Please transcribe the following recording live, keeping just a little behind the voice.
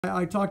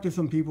I talked to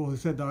some people who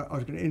said that I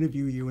was going to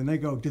interview you, and they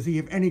go, does he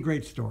have any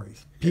great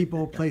stories?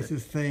 People,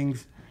 places,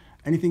 things,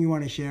 anything you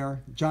want to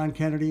share? John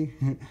Kennedy,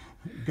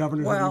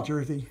 governor of New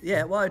Jersey?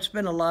 Yeah, well, it's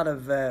been a lot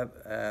of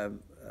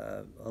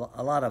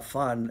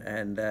fun,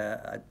 and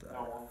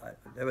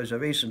there was a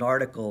recent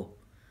article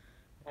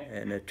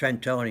in the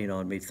Trentonian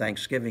on me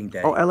Thanksgiving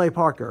Day. Oh, L.A.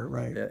 Parker,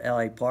 right.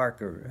 L.A.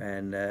 Parker,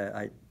 and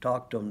I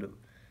talked to him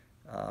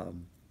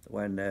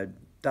when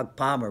Doug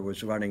Palmer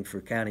was running for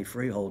county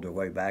freeholder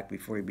way back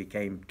before he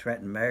became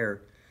Trenton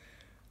mayor.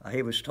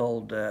 He was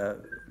told,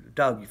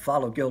 Doug,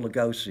 follow Gil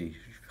Lugossy,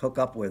 hook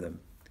up with him,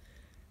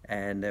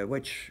 and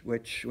which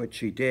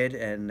he did.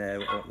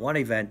 And one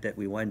event that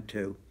we went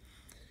to,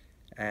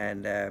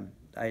 and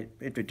I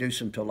introduced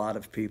him to a lot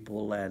of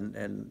people,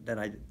 and then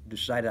I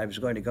decided I was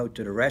going to go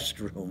to the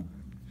restroom.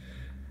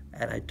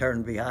 And I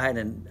turned behind,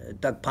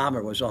 and Doug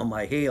Palmer was on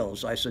my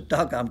heels. I said,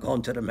 Doug, I'm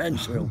going to the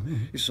men's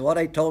room. He said, well,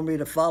 they told me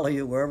to follow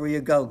you wherever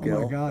you go, Gil.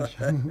 Oh, my gosh.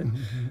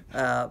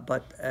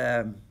 But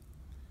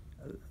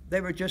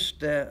they were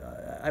just,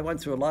 I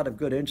went through a lot of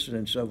good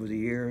incidents over the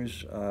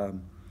years.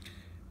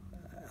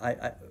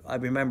 I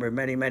remember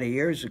many, many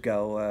years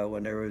ago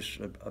when there was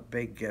a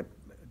big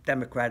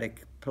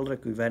Democratic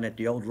political event at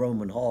the old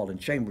Roman Hall in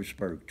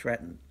Chambersburg,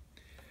 Trenton.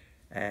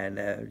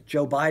 And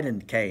Joe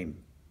Biden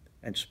came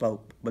and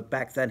spoke, but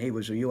back then he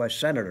was a U.S.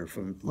 senator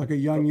from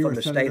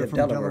the state of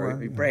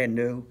Delaware. Yeah. Brand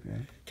new, yeah.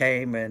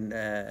 Came, and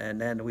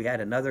then we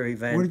had another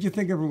event. What did you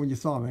think of him when you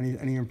saw him?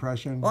 Any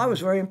impression? Well, I was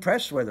very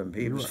impressed with him.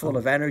 He was full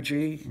of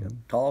energy,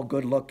 tall,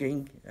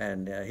 good-looking,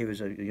 and he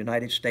was a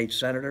United States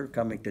senator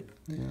coming to,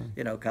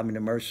 coming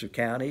to Mercer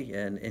County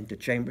and into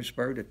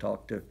Chambersburg to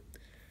talk to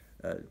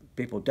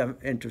people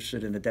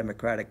interested in the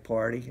Democratic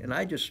Party, and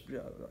I just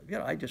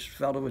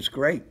felt it was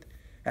great.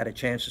 Had a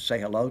chance to say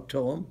hello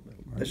to him,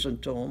 listen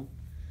to him,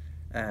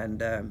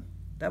 and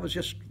that was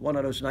just one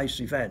of those nice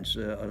events.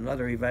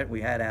 Another event we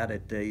had out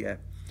at the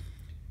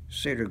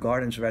Cedar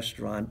Gardens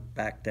restaurant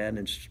back then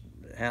in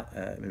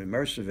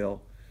Mercerville,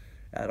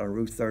 out on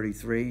Route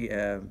 33.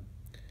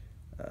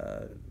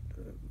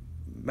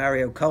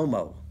 Mario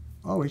Cuomo.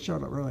 Oh, he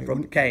showed up, really?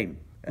 Came.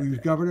 He was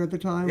governor at the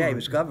time? Yeah, he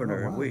was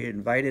governor. Oh, wow. We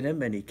invited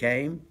him, and he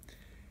came,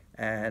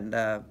 and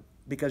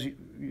because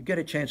you get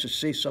a chance to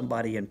see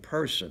somebody in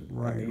person.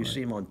 Right, I mean, you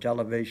see him on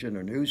television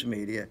or news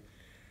media.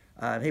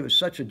 And he was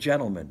such a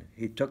gentleman.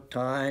 He took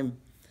time.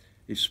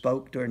 He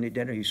spoke during the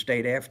dinner. He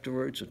stayed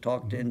afterwards and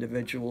talked to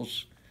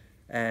individuals.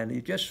 And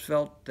he just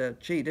felt that,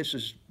 gee, this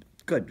is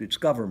good. It's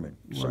government,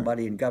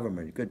 somebody in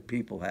government, good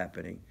people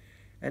happening.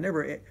 And there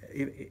were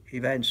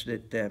events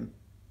that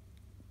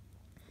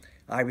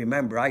I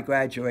remember. I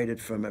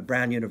graduated from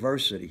Brown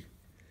University.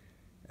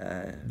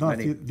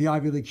 The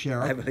Ivy League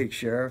sheriff. Ivy League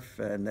sheriff,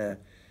 and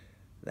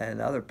then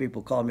other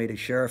people called me the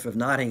sheriff of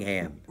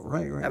Nottingham.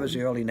 Right. That was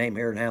the early name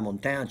here in Hamilton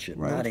Township.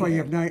 Right. That's why you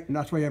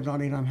have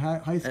Nottingham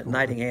High School. At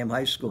Nottingham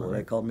High School,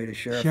 they called me the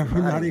sheriff of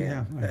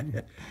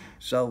Nottingham.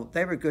 So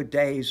they were good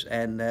days,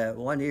 and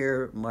one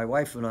year my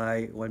wife and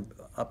I went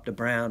up to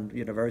Brown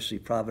University,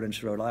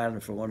 Providence, Rhode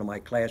Island, for one of my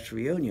class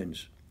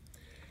reunions.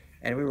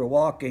 And we were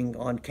walking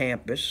on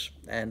campus,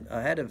 and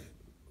ahead of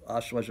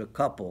us was a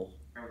couple.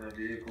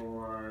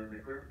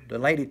 The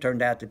lady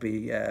turned out to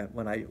be,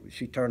 when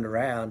she turned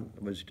around,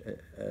 was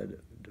the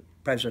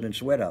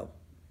president's widow.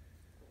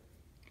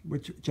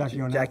 Which,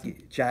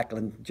 Jackie?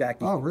 Jackie.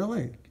 Oh,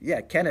 really?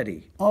 Yeah,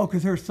 Kennedy. Oh,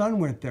 because her son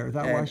went there. Is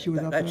that why she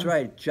was up there? That's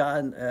right.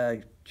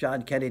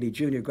 John Kennedy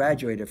Jr.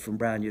 graduated from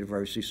Brown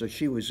University, so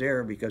she was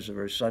there because of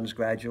her son's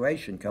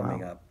graduation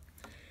coming up.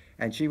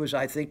 And she was,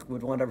 I think,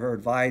 with one of her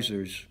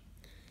advisors.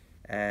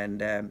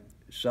 And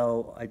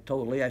so I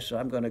told Lee, I said,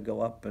 I'm going to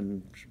go up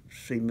and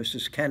see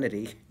Mrs.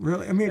 Kennedy.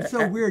 Really? I mean, it's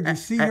so weird. You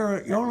see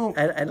her, you don't know.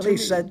 And Lee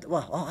said,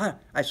 well,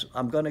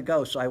 I'm going to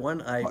go. So I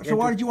went. So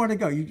why did you want to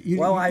go? You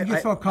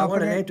just felt confident? I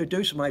wanted to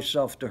introduce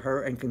myself to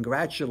her and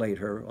congratulate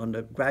her on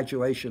the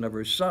graduation of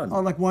her son.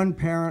 Oh, like one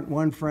parent,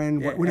 one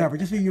friend, whatever,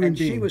 just a human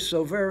being. And she was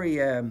so very...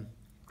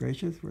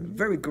 gracious? Really?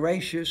 Very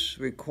gracious,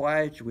 very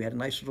quiet. We had a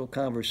nice little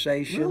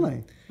conversation.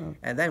 Really? Oh.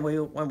 And then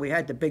when we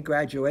had the big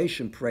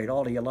graduation parade,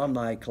 all the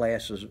alumni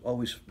classes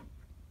always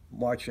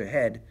march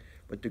ahead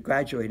with the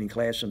graduating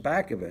class in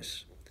back of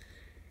us.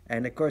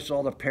 And of course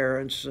all the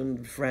parents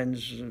and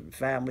friends and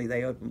family,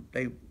 they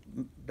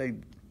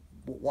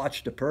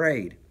watched the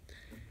parade.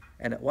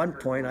 And at one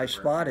point I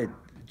spotted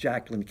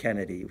Jacqueline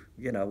Kennedy,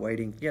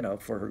 waiting,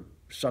 for her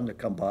son to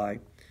come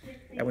by.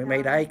 And we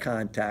made eye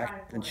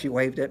contact, and she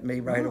waved at me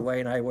right away,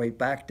 and I waved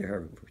back to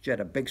her. She had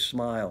a big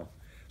smile.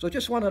 So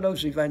just one of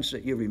those events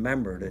that you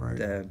remember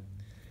that,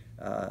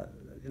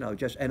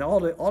 and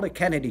all the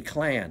Kennedy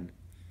clan,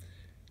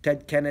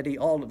 Ted Kennedy,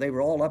 they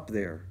were all up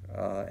there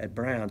at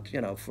Brown,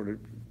 for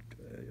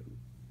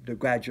the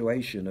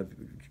graduation of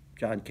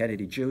John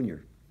Kennedy Jr.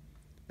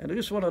 And it's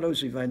just one of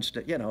those events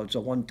that, it's a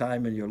one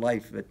time in your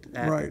life that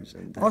happens.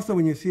 Right. And, also,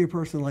 when you see a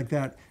person like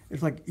that,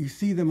 it's like you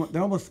see them,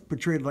 they're almost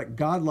portrayed like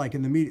godlike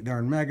in the media. They're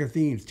in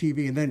magazines,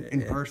 TV, and then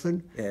in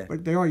person. Yeah.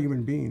 But they are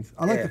human beings.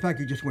 I like the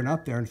fact you just went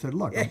up there and said,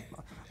 look, I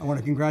want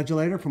to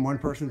congratulate her from one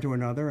person to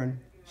another, and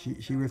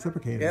she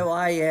reciprocated. Yeah, well,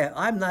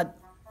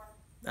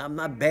 I'm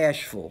not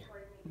bashful.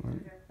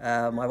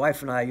 My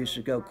wife and I used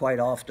to go quite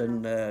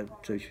often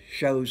to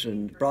shows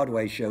and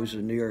Broadway shows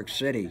in New York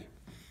City.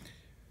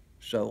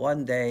 So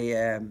one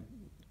day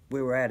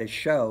we were at a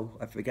show.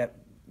 I forget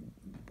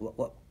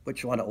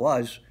which one it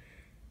was,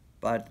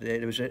 but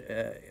it was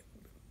a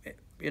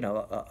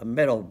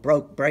middle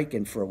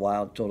break-in for a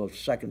while until the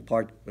second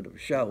part of the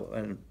show.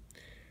 And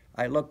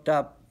I looked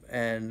up,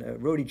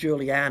 and Rudy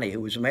Giuliani, who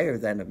was mayor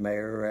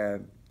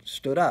then,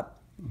 stood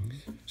up.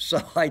 Mm-hmm.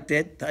 So I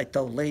did. I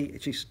told Lee.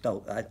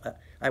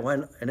 I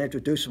went and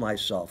introduced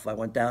myself. I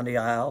went down the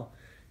aisle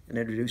and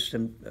introduced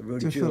him,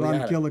 Rudy Just Giuliani.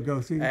 Just Gil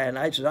Lugossy. And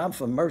I said, I'm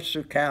from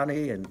Mercer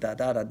County and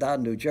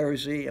New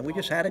Jersey, and we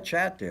just had a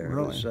chat there.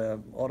 Really? It was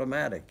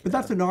automatic. But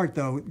that's an art,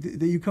 though.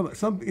 That you come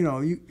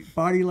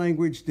body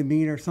language,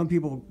 demeanor. Some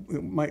people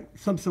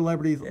some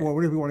celebrities or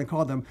whatever you want to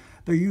call them,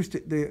 they're used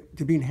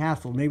to being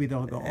hassled. Maybe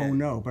they'll go, oh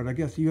no. But I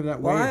guess you have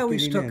that way. Well, of I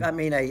always took. in. I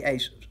mean, I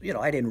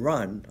didn't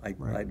run.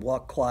 I'd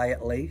walk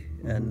quietly,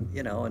 and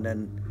and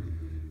then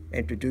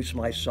introduce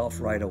myself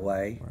right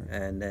away.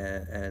 Right.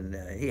 And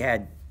he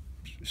had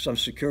some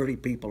security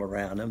people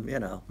around him,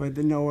 But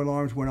then no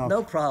alarms went off.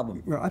 No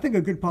problem. Well, I think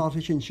a good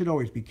politician should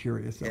always be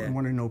curious and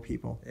want to know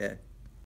people. Yeah.